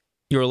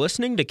You're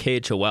listening to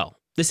KHOL.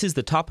 This is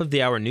the top of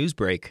the hour news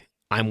break.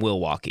 I'm Will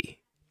Walkie.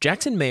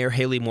 Jackson Mayor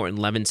Haley Morton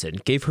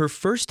Levinson gave her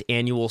first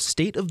annual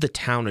State of the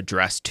Town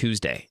address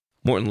Tuesday.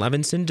 Morton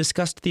Levinson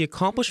discussed the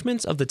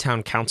accomplishments of the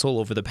town council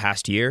over the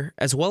past year,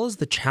 as well as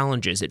the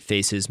challenges it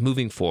faces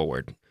moving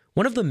forward.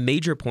 One of the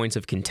major points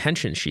of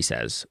contention, she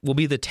says, will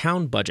be the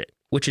town budget,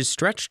 which is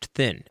stretched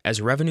thin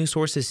as revenue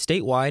sources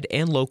statewide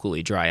and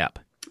locally dry up.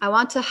 I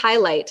want to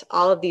highlight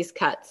all of these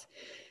cuts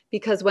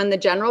because when the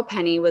general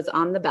penny was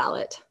on the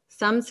ballot,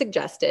 some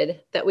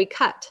suggested that we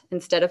cut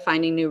instead of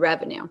finding new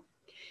revenue.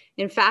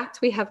 In fact,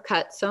 we have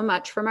cut so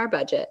much from our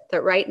budget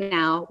that right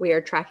now we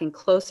are tracking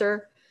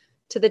closer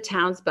to the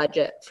town's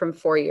budget from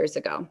 4 years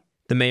ago.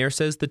 The mayor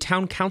says the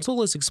town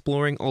council is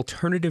exploring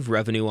alternative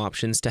revenue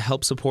options to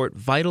help support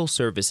vital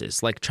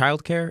services like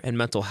childcare and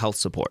mental health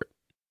support.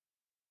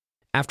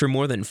 After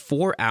more than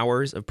 4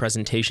 hours of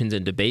presentations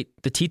and debate,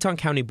 the Teton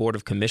County Board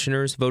of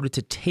Commissioners voted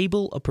to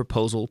table a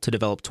proposal to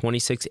develop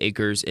 26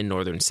 acres in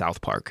northern South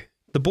Park.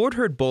 The board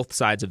heard both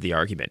sides of the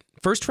argument,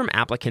 first from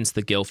applicants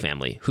the Gill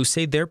family, who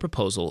say their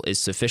proposal is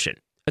sufficient.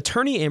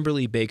 Attorney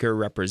Amberly Baker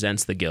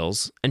represents the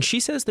Gills, and she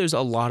says there's a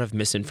lot of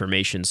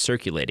misinformation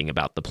circulating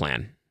about the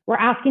plan. We're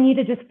asking you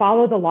to just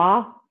follow the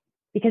law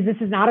because this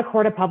is not a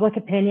court of public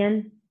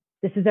opinion.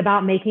 This is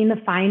about making the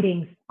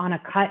findings on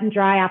a cut and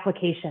dry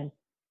application,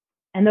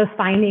 and those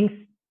findings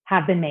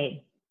have been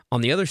made. On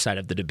the other side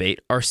of the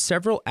debate are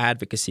several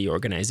advocacy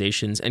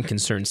organizations and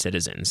concerned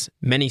citizens.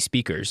 Many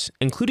speakers,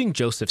 including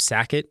Joseph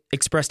Sackett,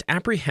 expressed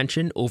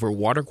apprehension over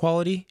water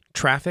quality,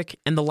 traffic,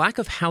 and the lack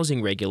of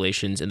housing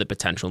regulations in the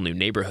potential new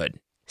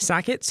neighborhood.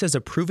 Sackett says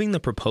approving the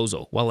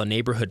proposal while a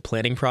neighborhood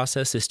planning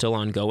process is still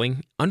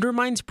ongoing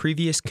undermines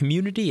previous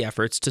community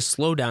efforts to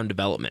slow down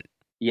development.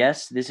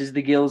 Yes, this is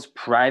the Gills'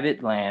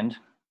 private land,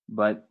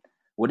 but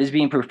what is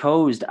being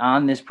proposed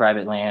on this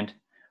private land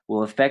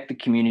will affect the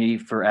community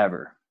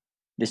forever.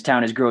 This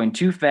town is growing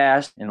too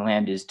fast and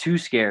land is too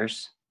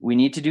scarce. We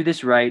need to do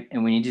this right,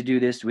 and we need to do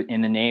this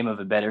in the name of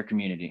a better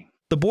community.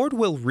 The board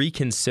will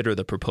reconsider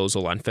the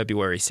proposal on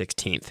February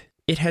 16th.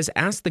 It has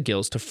asked the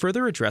Gills to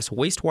further address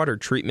wastewater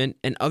treatment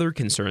and other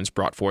concerns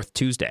brought forth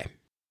Tuesday.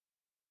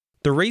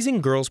 The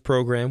Raising Girls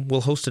program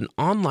will host an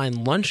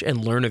online lunch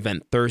and learn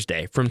event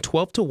Thursday from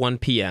 12 to 1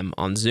 p.m.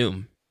 on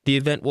Zoom. The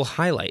event will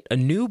highlight a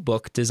new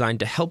book designed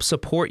to help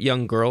support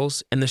young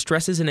girls and the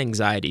stresses and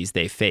anxieties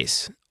they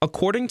face.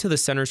 According to the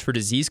Centers for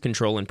Disease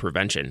Control and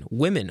Prevention,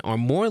 women are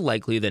more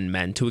likely than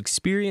men to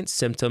experience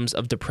symptoms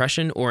of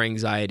depression or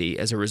anxiety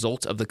as a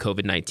result of the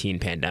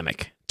COVID-19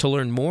 pandemic. To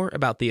learn more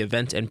about the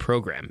event and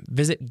program,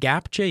 visit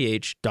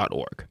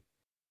gapjh.org.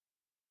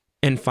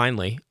 And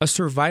finally, a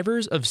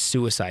Survivors of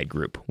Suicide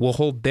group will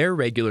hold their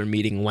regular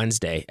meeting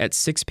Wednesday at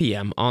 6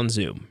 p.m. on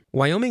Zoom.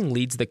 Wyoming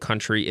leads the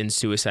country in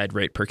suicide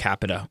rate per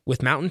capita,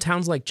 with mountain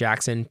towns like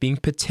Jackson being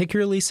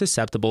particularly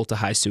susceptible to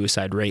high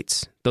suicide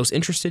rates. Those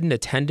interested in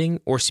attending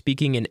or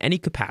speaking in any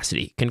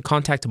capacity can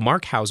contact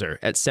Mark Hauser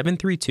at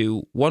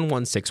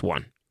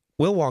 732-1161.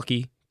 Will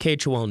Walkie,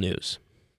 KHOL News.